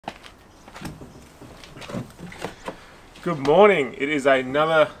Good morning. It is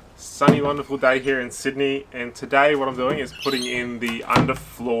another sunny, wonderful day here in Sydney, and today what I'm doing is putting in the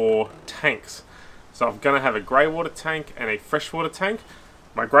underfloor tanks. So I'm going to have a grey water tank and a freshwater tank.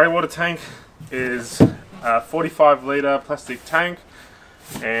 My grey water tank is a 45 litre plastic tank,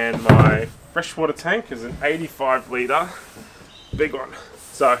 and my freshwater tank is an 85 litre big one.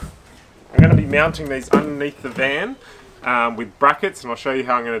 So I'm going to be mounting these underneath the van with brackets, and I'll show you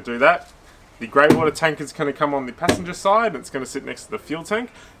how I'm going to do that. The grey water tank is going to come on the passenger side, and it's going to sit next to the fuel tank,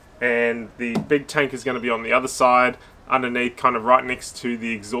 and the big tank is going to be on the other side, underneath, kind of right next to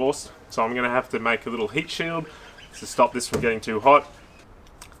the exhaust. So I'm going to have to make a little heat shield to stop this from getting too hot.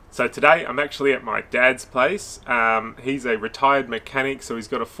 So today I'm actually at my dad's place. He's a retired mechanic, so he's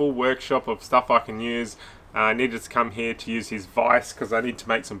got a full workshop of stuff I can use. I needed to come here to use his vise because I need to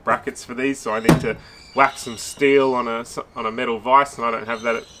make some brackets for these, so I need to wax some steel on a metal vise, and I don't have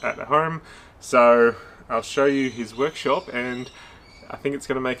that at home. So I'll show you his workshop, and I think it's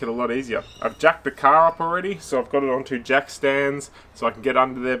going to make it a lot easier. I've jacked the car up already, so I've got it onto jack stands so I can get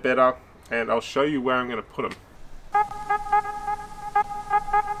under there better, and I'll show you where I'm going to put them.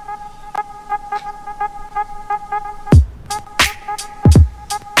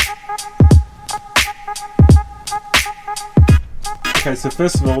 Okay, so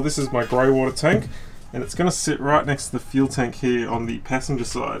first of all, this is my grey water tank, and it's going to sit right next to the fuel tank here on the passenger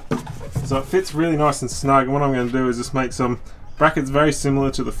side. So it fits really nice and snug, and what I'm going to do is just make some brackets very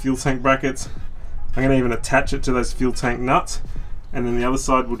similar to the fuel tank brackets. I'm going to even attach it to those fuel tank nuts, and then the other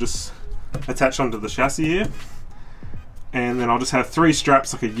side will just attach onto the chassis here. And then I'll just have 3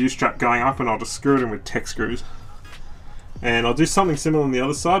 straps, like a U-strap going up, and I'll just screw it in with tech screws. And I'll do something similar on the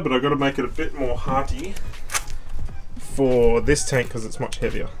other side, but I've got to make it a bit more hearty for this tank because it's much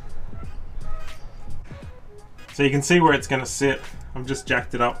heavier. So you can see where it's going to sit. I've just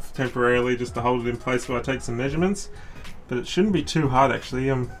jacked it up temporarily just to hold it in place while I take some measurements. But it shouldn't be too hard actually.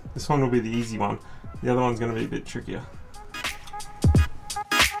 This one will be the easy one. The other one's going to be a bit trickier.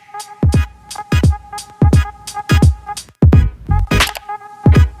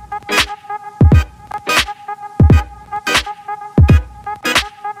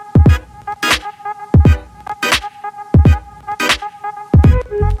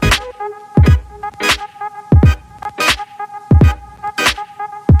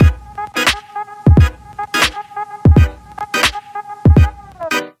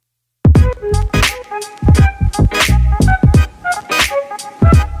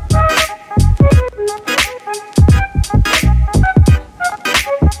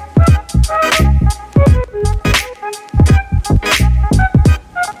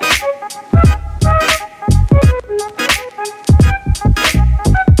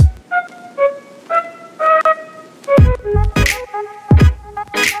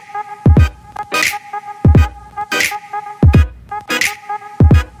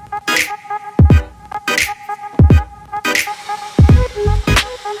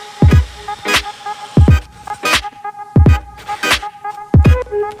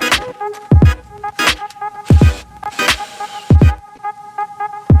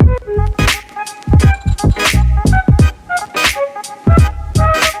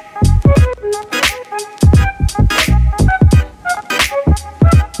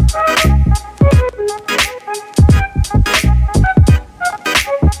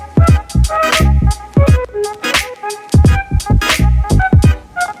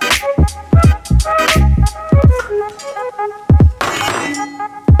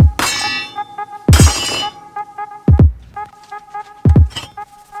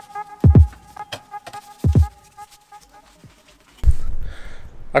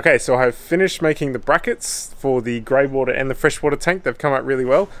 Okay, so I've finished making the brackets for the grey water and the freshwater tank. They've come out really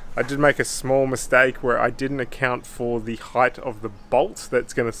well. I did make a small mistake where I didn't account for the height of the bolt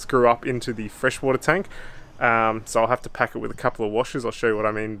that's going to screw up into the freshwater tank. So I'll have to pack it with a couple of washers. I'll show you what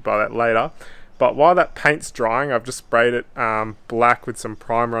I mean by that later. But while that paint's drying, I've just sprayed it black with some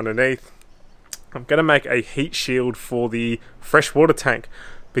primer underneath. I'm going to make a heat shield for the freshwater tank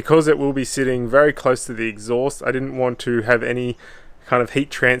because it will be sitting very close to the exhaust. I didn't want to have any kind of heat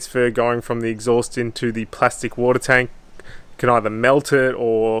transfer going from the exhaust into the plastic water tank. You can either melt it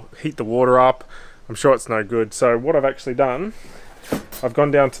or heat the water up. I'm sure it's no good. So what I've actually done, I've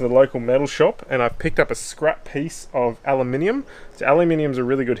gone down to the local metal shop and I've picked up a scrap piece of aluminium. So aluminium is a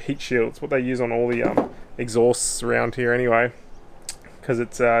really good heat shield. It's what they use on all the exhausts around here anyway, because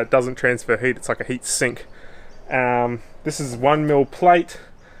it doesn't transfer heat. It's like a heat sink. This is 1mm plate.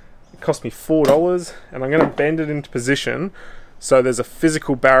 It cost me $4, and I'm going to bend it into position so there's a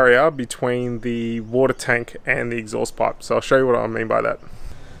physical barrier between the water tank and the exhaust pipe. So I'll show you what I mean by that.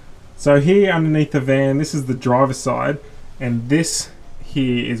 So here underneath the van, this is the driver's side, and this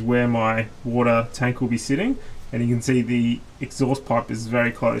here is where my water tank will be sitting, and you can see the exhaust pipe is very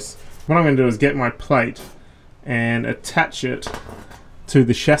close. What I'm going to do is get my plate and attach it to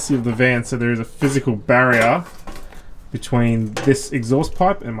the chassis of the van so there is a physical barrier between this exhaust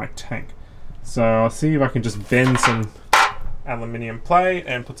pipe and my tank. So I'll see if I can just bend some aluminium plate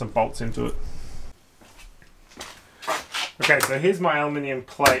and put some bolts into it. Okay, so here's my aluminium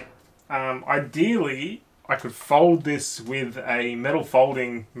plate. Ideally I could fold this with a metal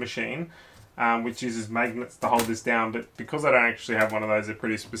folding machine, which uses magnets to hold this down, but because I don't actually have one of those, they're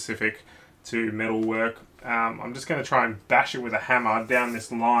pretty specific to metal work. I'm just going to try and bash it with a hammer down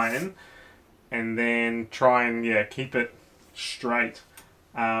this line and then try and keep it straight.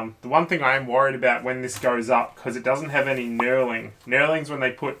 The one thing I am worried about when this goes up, because it doesn't have any knurling. Knurling's when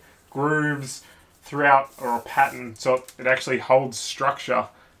they put grooves throughout or a pattern so it actually holds structure,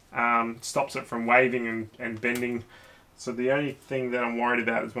 stops it from waving and bending. So the only thing that I'm worried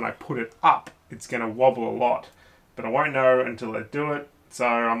about is when I put it up, it's going to wobble a lot, but I won't know until I do it. So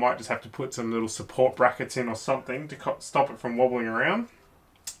I might just have to put some little support brackets in or something to stop it from wobbling around.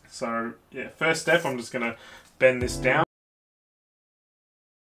 So yeah, first step, I'm just going to bend this down.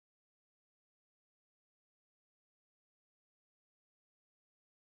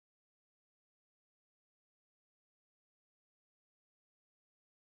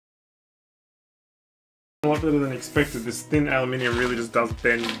 A lot better than expected. This thin aluminium really just does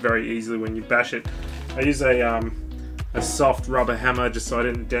bend very easily when you bash it. I use a soft rubber hammer just so I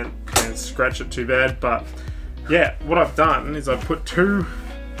didn't dent and scratch it too bad. But yeah, what I've done is I've put two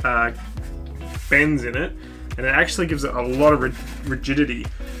bends in it, and it actually gives it a lot of rigidity.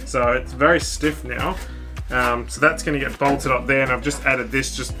 So it's very stiff now. So that's going to get bolted up there, and I've just added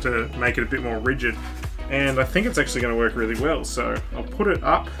this just to make it a bit more rigid. And I think it's actually going to work really well. So I'll put it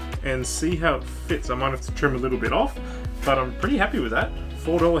up and see how it fits. I might have to trim a little bit off, but I'm pretty happy with that.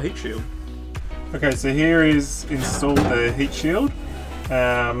 $4 heat shield. Okay, so here is installed the heat shield.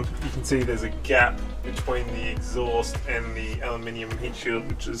 You can see there's a gap between the exhaust and the aluminium heat shield,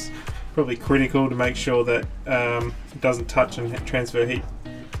 which is probably critical to make sure that it doesn't touch and transfer heat.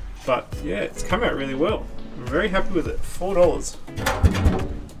 But yeah, it's come out really well. I'm very happy with it. $4.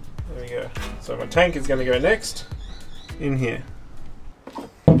 There we go. So my tank is going to go next in here.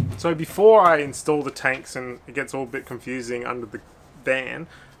 So before I install the tanks, and it gets all a bit confusing under the van,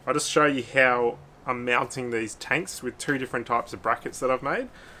 I'll just show you how I'm mounting these tanks with two different types of brackets that I've made.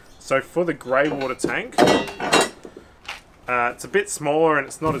 So for the grey water tank, it's a bit smaller and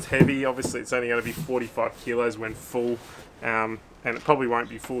it's not as heavy. Obviously it's only going to be 45 kilos when full, and it probably won't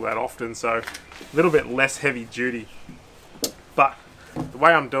be full that often, so a little bit less heavy duty. But the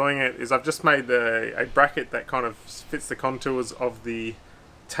way I'm doing it is I've just made a bracket that kind of fits the contours of the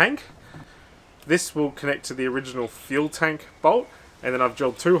tank. This will connect to the original fuel tank bolt, and then I've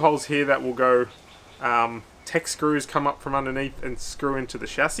drilled two holes here that will go, tech screws come up from underneath and screw into the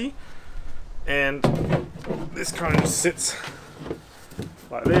chassis, and this kind of sits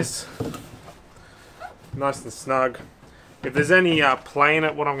like this, nice and snug. If there's any play in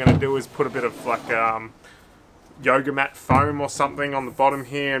it, what I'm going to do is put a bit of like yoga mat foam or something on the bottom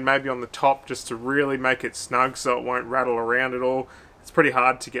here and maybe on the top, just to really make it snug so it won't rattle around at all. It's pretty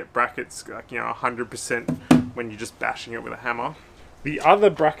hard to get brackets like 100% when you're just bashing it with a hammer. The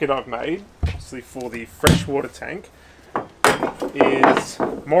other bracket I've made, obviously for the freshwater tank, is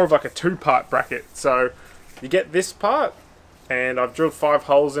more of like a two-part bracket. So you get this part, and I've drilled 5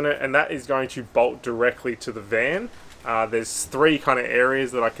 holes in it, and that is going to bolt directly to the van. There's 3 kind of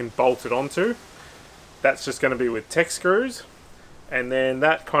areas that I can bolt it onto. That's just going to be with tech screws, and then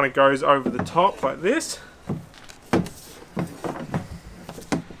that kind of goes over the top like this.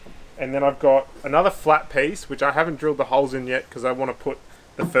 And then I've got another flat piece, which I haven't drilled the holes in yet because I want to put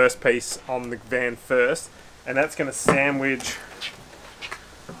the first piece on the van first, and that's going to sandwich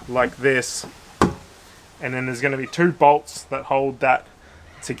like this. And then there's going to be 2 bolts that hold that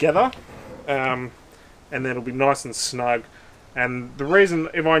together, and then it'll be nice and snug. And the reason,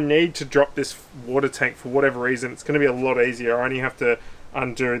 if I need to drop this water tank for whatever reason, it's going to be a lot easier. I only have to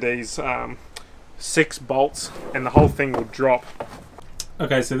undo these 6 bolts and the whole thing will drop.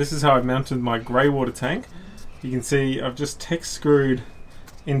 Okay, so this is how I've mounted my grey water tank. You can see I've just tech screwed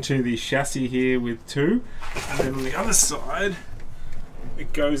into the chassis here with 2, and then on the other side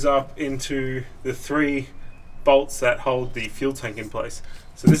it goes up into the 3 bolts that hold the fuel tank in place.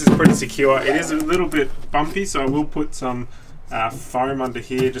 So this is pretty secure. It is a little bit bumpy, so I will put some foam under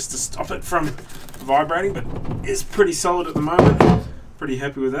here just to stop it from vibrating, but it's pretty solid at the moment. Pretty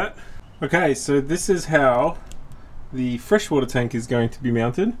happy with that. Okay, so this is how the freshwater tank is going to be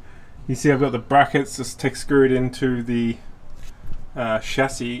mounted. You see I've got the brackets just tech screwed into the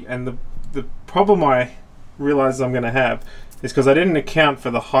chassis, and the problem I realised I'm going to have is because I didn't account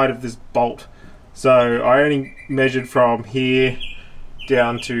for the height of this bolt. So I only measured from here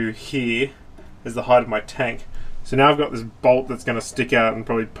down to here as the height of my tank. So now I've got this bolt that's going to stick out and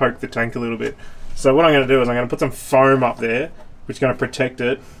probably poke the tank a little bit. So what I'm going to do is I'm going to put some foam up there, which is going to protect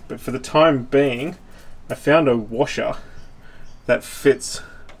it. But for the time being, I found a washer that fits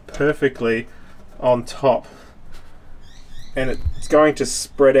perfectly on top, and it's going to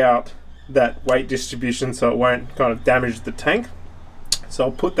spread out that weight distribution so it won't kind of damage the tank. So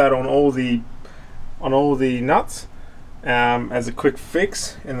I'll put that on all the nuts as a quick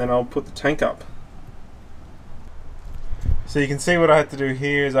fix, and then I'll put the tank up. So you can see what I had to do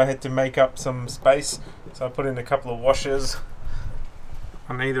here is I had to make up some space. So I put in a couple of washers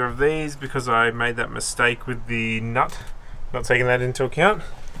on either of these because I made that mistake with the nut, not taking that into account.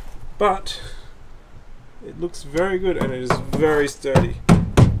 But it looks very good and it is very sturdy.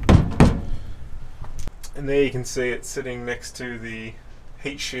 And there you can see it sitting next to the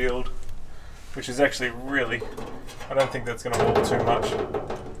heat shield, which is actually really, I don't think that's going to hold too much.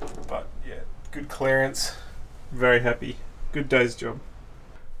 But yeah, good clearance, very happy. Good day's job.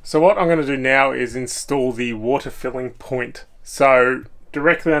 So what I'm going to do now is install the water filling point. So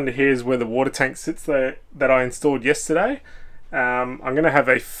directly under here is where the water tank sits there that I installed yesterday. I'm going to have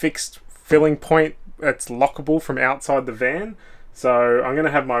a fixed filling point that's lockable from outside the van. So I'm going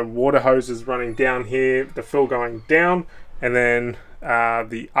to have my water hoses running down here, the fill going down, and then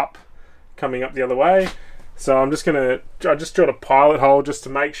the up coming up the other way. So I'm just going to, I just drilled a pilot hole just to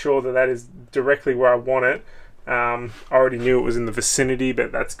make sure that that is directly where I want it. I already knew it was in the vicinity,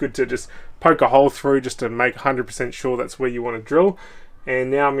 but that's good to just poke a hole through just to make 100% sure that's where you want to drill.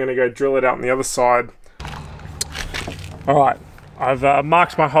 And now I'm going to go drill it out on the other side. Alright, I've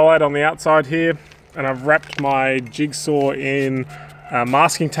marked my hole out on the outside here, and I've wrapped my jigsaw in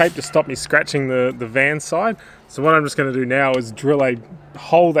masking tape to stop me scratching the van side. So what I'm just going to do now is drill a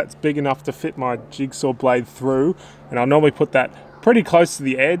hole that's big enough to fit my jigsaw blade through, and I'll normally put that pretty close to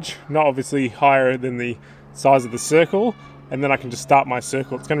the edge, not obviously higher than the size of the circle, and then I can just start my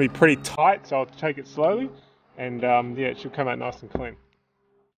circle. It's going to be pretty tight, so I'll take it slowly, and yeah, it should come out nice and clean.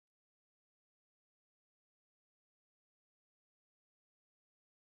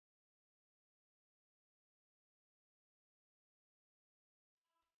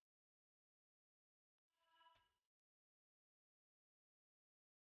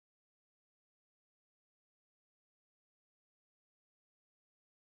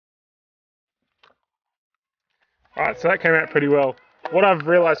 Alright, so that came out pretty well. What I've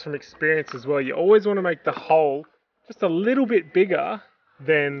realised from experience as well, you always want to make the hole just a little bit bigger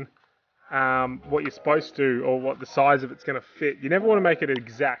than what you're supposed to, or what the size of it's going to fit. You never want to make it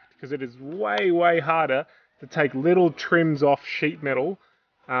exact, because it is way harder to take little trims off sheet metal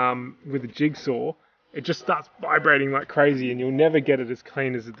with a jigsaw. It just starts vibrating like crazy and you'll never get it as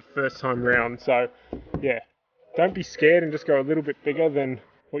clean as the first time round. So yeah, don't be scared and just go a little bit bigger than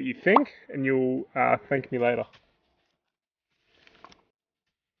what you think, and you'll thank me later.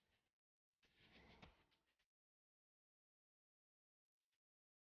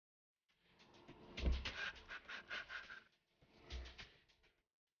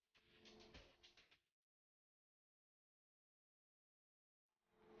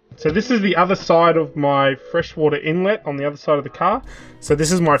 So this is the other side of my freshwater inlet on the other side of the car. So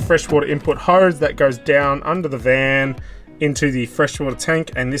this is my freshwater input hose that goes down under the van into the freshwater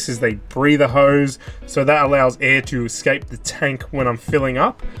tank, and this is the breather hose, so that allows air to escape the tank when I'm filling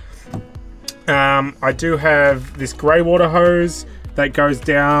up. I do have this grey water hose that goes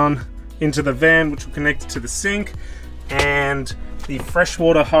down into the van, which will connect to the sink, and the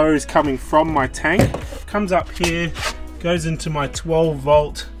freshwater hose coming from my tank comes up here, goes into my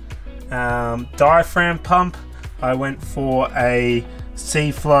 12-volt diaphragm pump. I went for a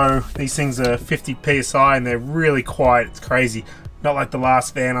C-flow. These things are 50 psi and they're really quiet. It's crazy. Not like the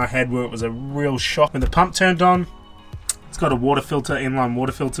last van I had where it was a real shock when the pump turned on. It's got a water filter, inline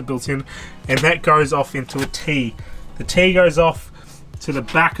water filter built in, and that goes off into a T. The T goes off to the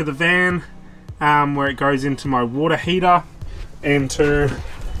back of the van where it goes into my water heater, into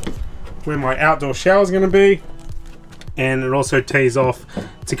where my outdoor shower is going to be, and it also tees off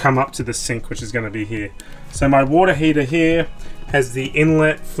to come up to the sink, which is going to be here. So my water heater here has the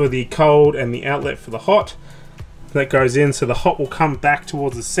inlet for the cold and the outlet for the hot. That goes in, so the hot will come back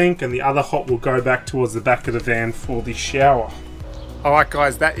towards the sink and the other hot will go back towards the back of the van for the shower. Alright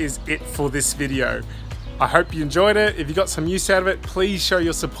guys, that is it for this video. I hope you enjoyed it. If you got some use out of it, please show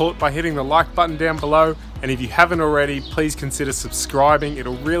your support by hitting the like button down below And if you haven't already, please consider subscribing.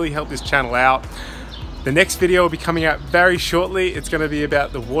 It'll really help this channel out. The next video will be coming out very shortly. It's going to be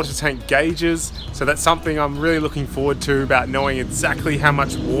about the water tank gauges. So that's something I'm really looking forward to, about knowing exactly how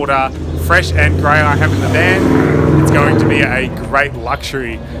much water, fresh and grey, I have in the van. It's going to be a great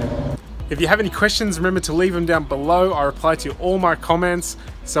luxury. If you have any questions, remember to leave them down below. I reply to all my comments.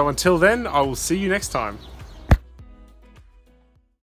 So until then, I will see you next time.